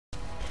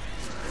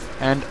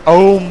And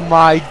oh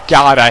my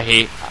god, I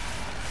hate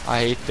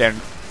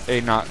them.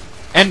 They not.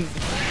 And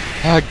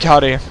I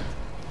got him.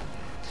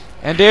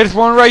 And there's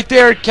one right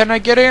there. Can I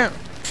get him?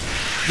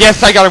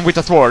 Yes, I got him with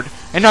a sword.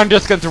 And I'm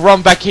just going to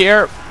run back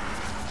here.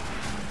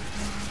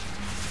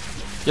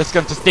 Just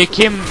going to stick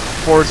him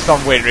for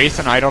some weird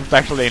reason. I don't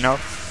actually know.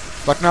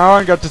 But now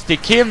I'm going to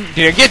stick him.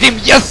 Did I get him?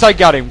 Yes, I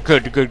got him.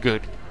 Good, good,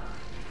 good.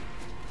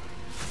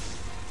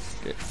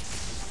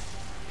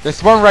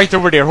 There's one right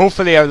over there.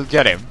 Hopefully I will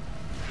get him.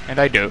 And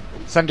I do.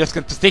 So I'm just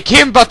going to stick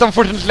him, but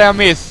unfortunately I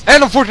miss.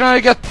 And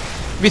unfortunately I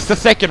missed the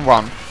second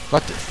one.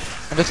 But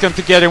I'm just going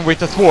to get him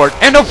with a sword.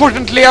 And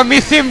unfortunately I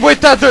miss him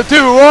with that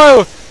too.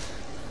 Whoa!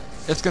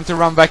 Just going to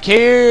run back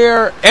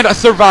here. And I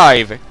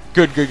survive.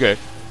 Good, good, good.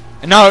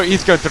 And now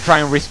he's going to try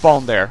and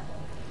respawn there.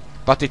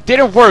 But it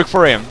didn't work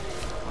for him.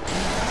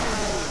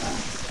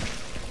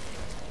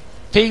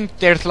 Think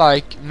there's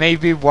like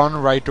maybe one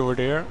right over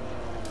there.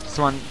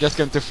 So I'm just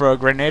going to throw a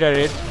grenade at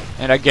it.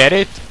 And I get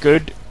it.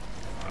 Good.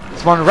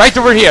 There's one right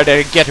over here that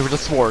I get with a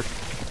sword.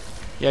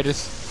 Yeah,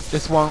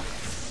 this one.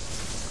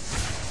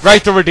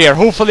 Right over there.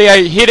 Hopefully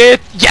I hit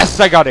it. Yes,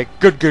 I got it.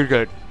 Good, good,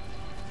 good.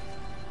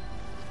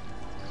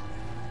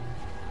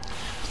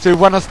 So you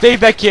wanna stay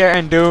back here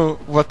and do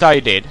what I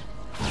did.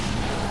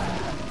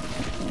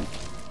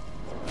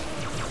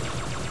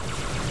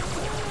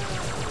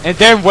 And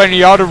then when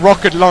you out of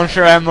rocket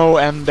launcher ammo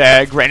and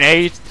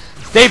grenades,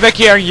 stay back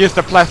here and use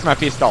the plasma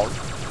pistol.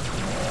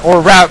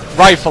 Or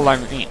rifle, I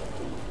mean.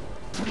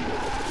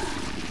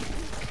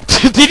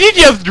 Did he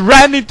just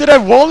ran into the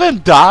wall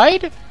and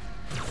died?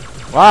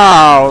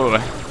 Wow.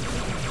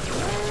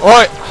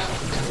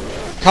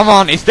 Oh, come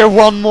on, is there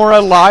one more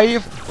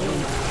alive?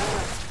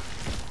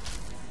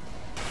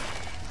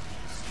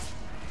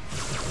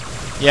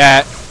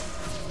 Yeah.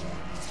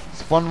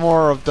 There's one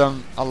more of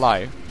them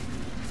alive.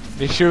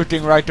 They're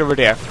shooting right over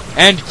there.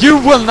 And you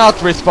will not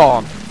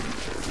respawn.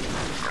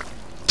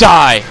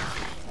 Die.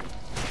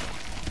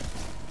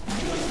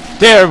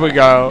 There we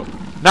go.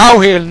 Now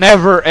he'll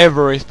never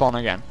ever respawn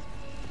again.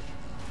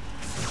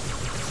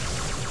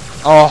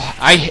 Oh,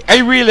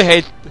 I really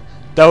hate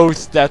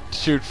those that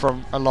shoot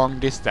from a long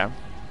distance.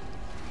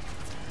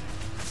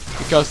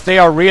 Because they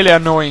are really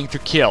annoying to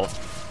kill.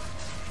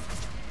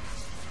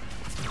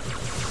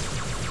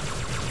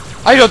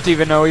 I don't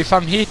even know if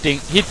I'm hitting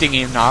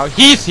him now.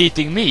 He's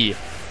hitting me.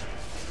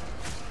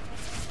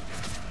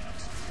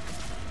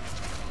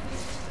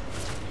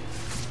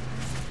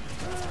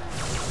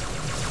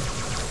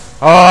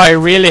 Oh, I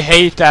really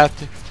hate that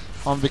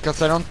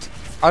because I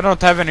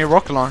don't have any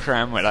rocket launcher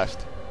ammo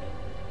left.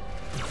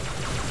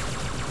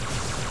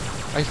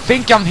 I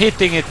think I'm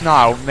hitting it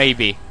now,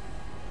 maybe.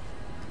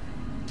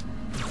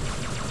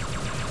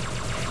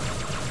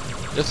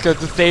 Just going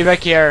to stay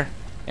back here.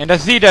 And I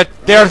see that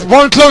there's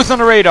one close on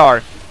the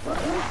radar.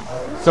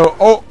 So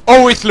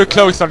always look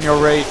close on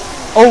your radar.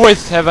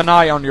 Always have an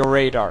eye on your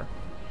radar.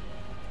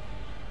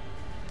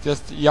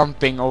 Just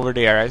jumping over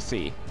there, I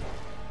see.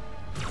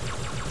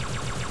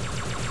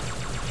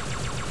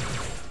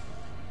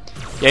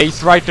 Yeah,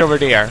 he's right over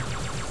there.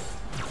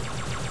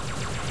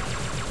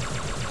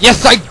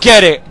 Yes, I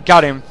get it!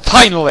 Got him!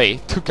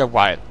 Finally! Took a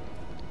while.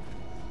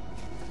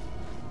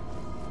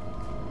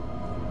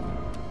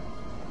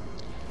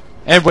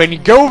 And when you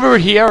go over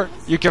here,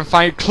 you can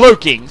find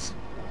cloakings.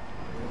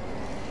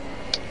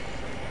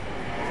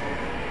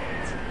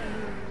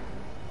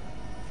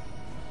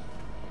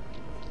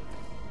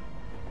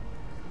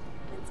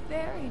 It's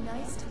very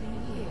nice to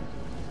meet you.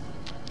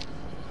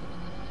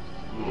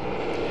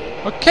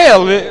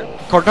 Okay,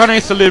 Cortana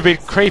is a little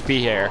bit creepy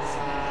here.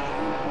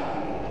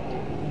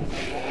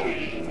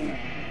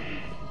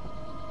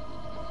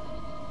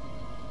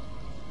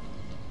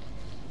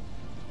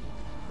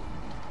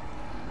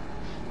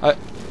 I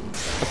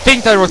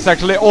think that was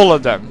actually all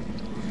of them.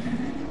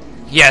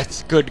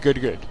 Yes, good,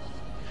 good, good.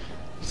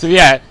 So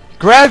yeah,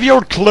 grab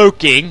your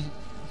cloaking.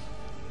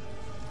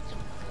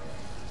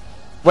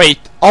 Wait,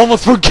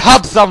 almost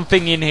forgot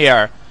something in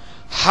here.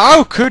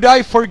 How could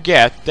I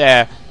forget?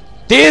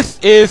 This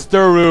is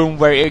the room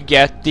where you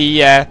get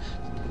the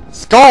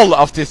skull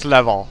of this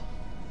level.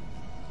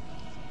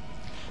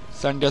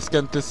 So I'm just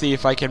going to see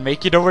if I can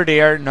make it over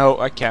there. No,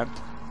 I can't.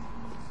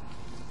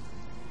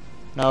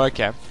 No, I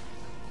can't.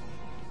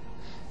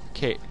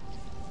 Okay,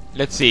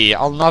 let's see.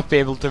 I'll not be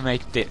able to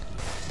make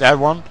that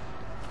one.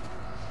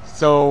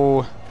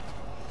 So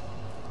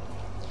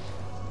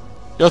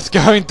just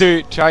going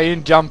to try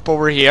and jump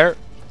over here,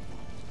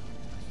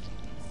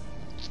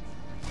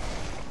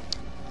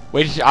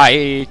 which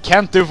I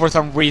can't do for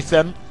some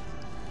reason.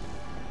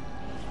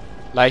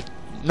 Like,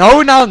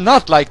 no,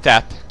 not like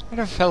that.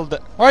 Where the hell?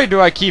 Why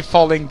do I keep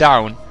falling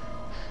down?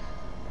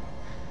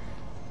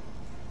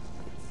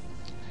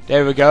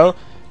 There we go.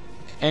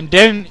 And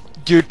then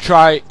you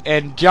try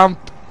and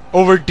jump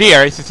over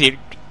there, as you see.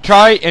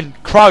 Try and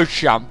crouch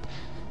jump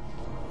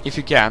if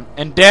you can,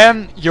 and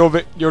then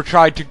you'll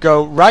try to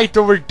go right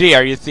over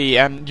there, you see,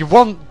 and you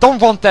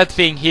don't want that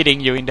thing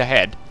hitting you in the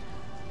head.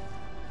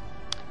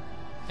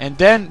 And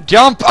then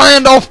jump,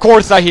 and of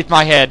course I hit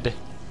my head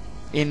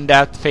in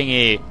that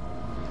thingy.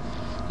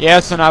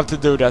 Yes, and I have to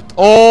do that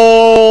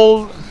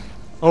all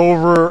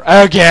over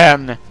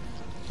again.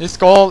 This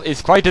skull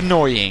is quite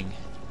annoying.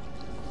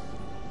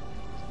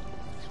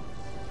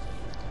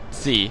 Let's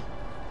see.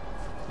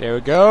 There we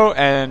go,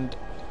 and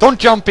don't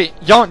jump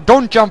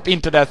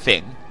into that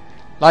thing.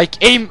 Like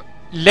aim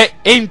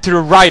to the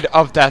right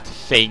of that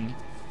thing,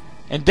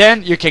 and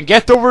then you can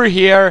get over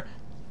here,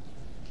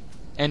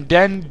 and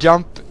then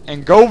jump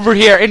and go over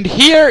here, and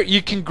here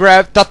you can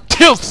grab the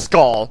tilt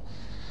skull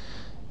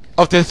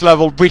of this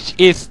level, which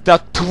is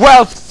the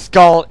 12th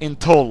skull in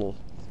total.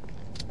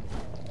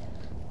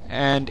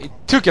 And it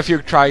took a few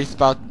tries,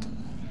 but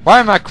why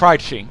am I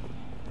crouching?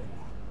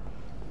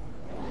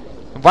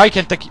 Why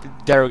can't I?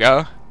 There we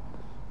go.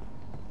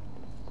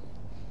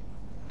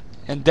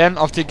 And then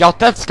after you got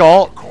that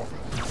skull,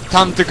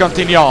 time to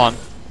continue on.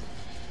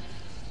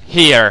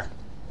 Here.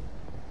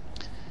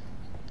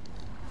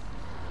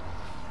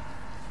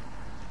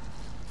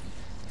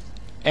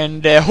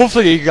 And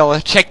hopefully you got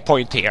a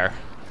checkpoint here.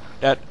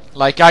 That,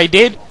 like I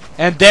did.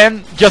 And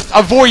then just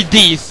avoid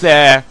these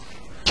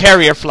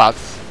carrier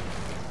floods.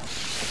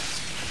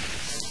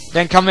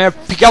 Then come here,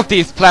 pick up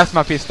these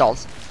plasma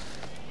pistols.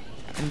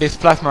 And this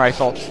plasma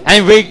rifle.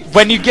 And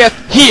when you get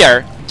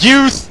here,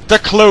 use the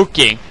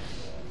cloaking.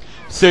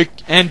 So,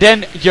 and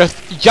then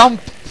just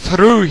jump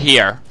through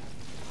here.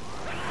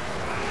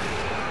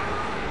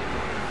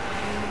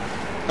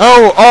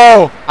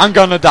 Oh, I'm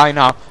gonna die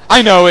now.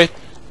 I know it.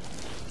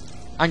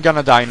 I'm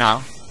gonna die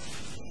now.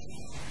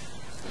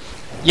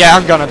 Yeah,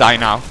 I'm gonna die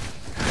now.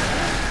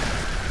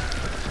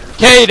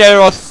 Okay, that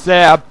was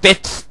a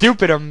bit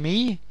stupid of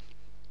me.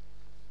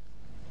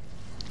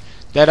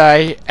 That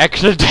I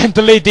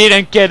accidentally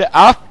didn't get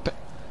up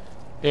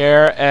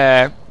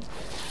here.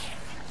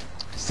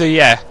 So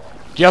yeah,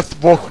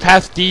 just walk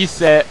past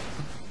these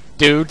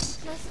dudes.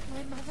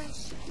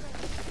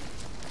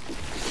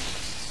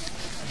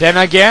 Then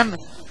again,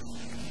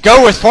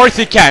 go as far as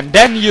you can,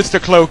 then use the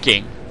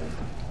cloaking.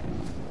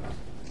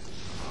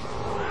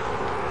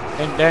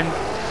 And then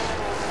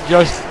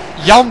just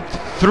jump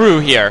through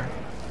here.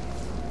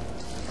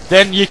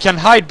 Then you can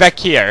hide back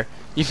here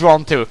if you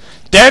want to.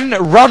 Then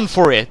run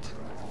for it.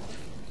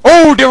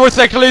 Oh, there was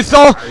actually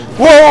so.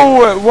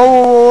 Whoa!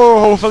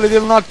 Hopefully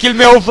they'll not kill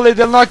me. Hopefully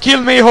they'll not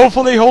kill me.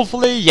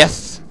 Hopefully,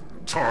 yes.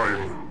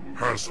 Time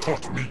has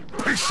taught me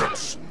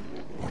patience,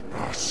 but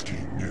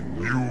basking in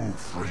new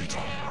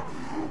freedom,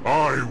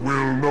 I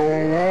will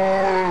know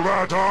all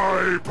that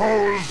I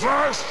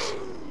possess.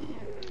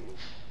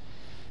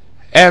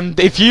 And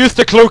if you use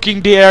the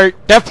cloaking there,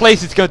 that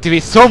place is going to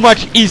be so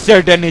much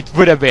easier than it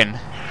would have been.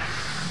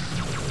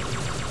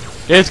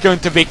 There's going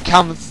to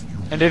become,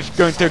 and there's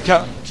going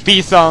to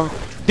be some.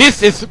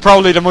 This is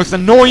probably the most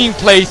annoying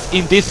place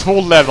in this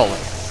whole level.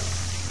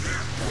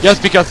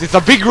 Just because it's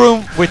a big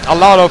room with a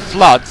lot of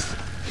floods.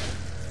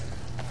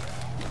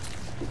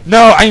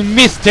 No, I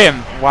missed him.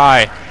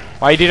 Why?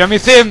 Why did I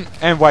miss him?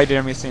 And why did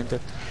I miss him too?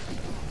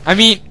 I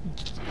mean,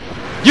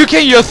 you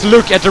can just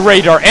look at the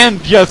radar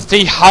and just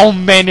see how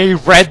many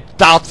red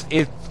dots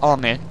is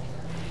on it.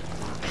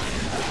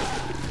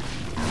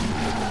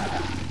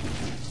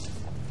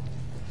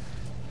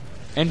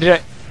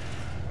 And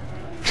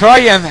try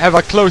and have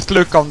a close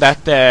look on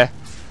that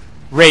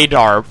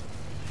radar.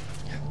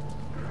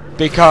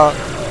 Because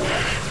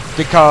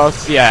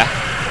yeah,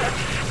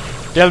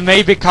 there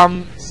may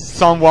become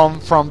someone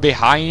from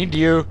behind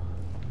you.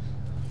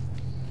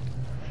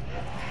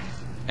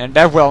 And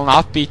that will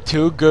not be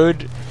too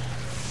good.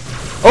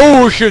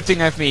 Oh,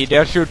 shooting at me.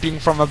 They're shooting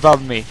from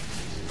above me.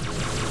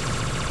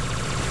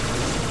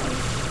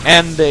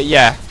 And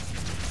yeah,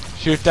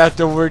 shoot that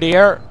over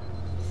there.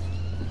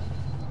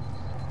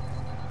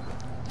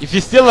 If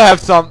you still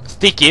have some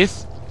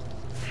stickies,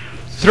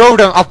 throw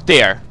them up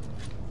there.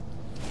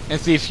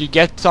 And see if you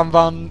get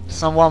someone,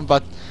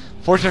 but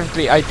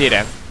fortunately I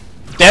didn't.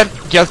 Then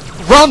just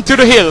run to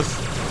the hills.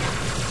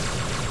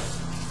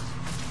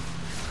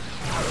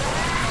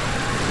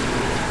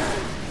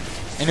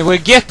 And when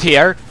you get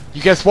here,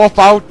 you can swap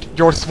out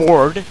your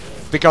sword,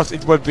 because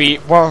it would be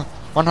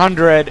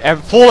 100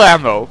 and full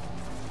ammo.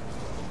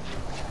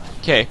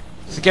 Okay,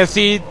 so you can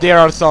see there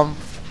are some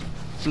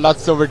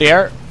floods over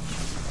there.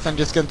 So I'm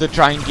just going to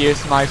try and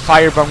use my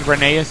firebomb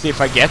grenade and see if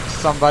I get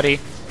somebody,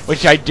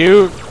 which I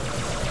do.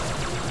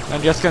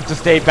 I'm just going to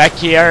stay back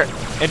here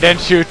and then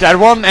shoot that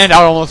one, and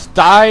I almost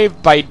die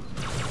by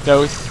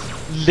those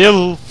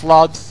little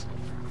floods.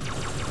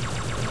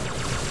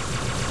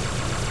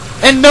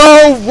 And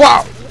no!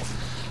 Wow!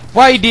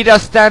 Why did I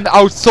stand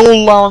out so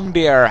long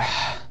there?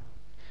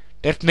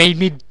 That made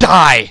me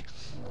die.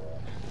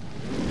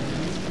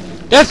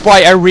 That's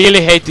why I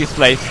really hate this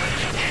place.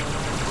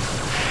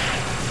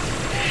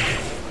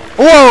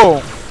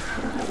 Whoa!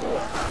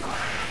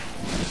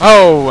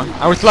 Oh,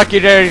 I was lucky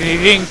that he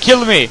didn't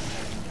kill me.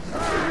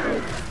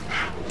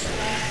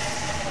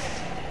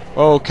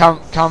 Oh,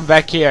 come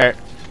back here.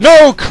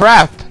 No,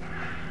 crap!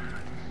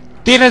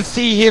 Didn't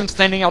see him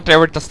standing out there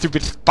with the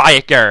stupid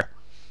spiker.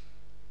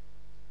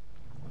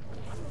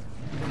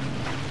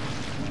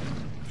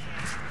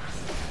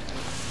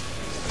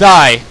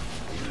 Die.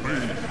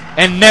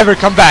 and never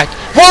come back.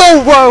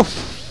 Whoa, whoa!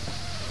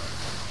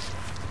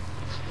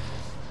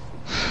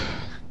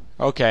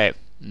 Okay.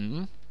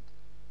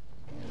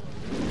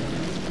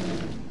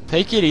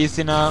 Take it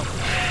easy now.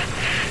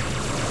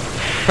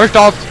 First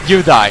off,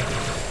 you die.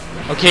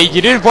 Okay,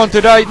 you didn't want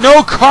to die.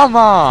 No, come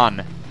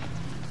on!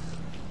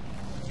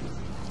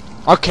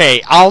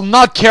 Okay, I'll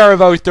not care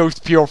about those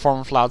pure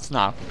form floods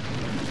now.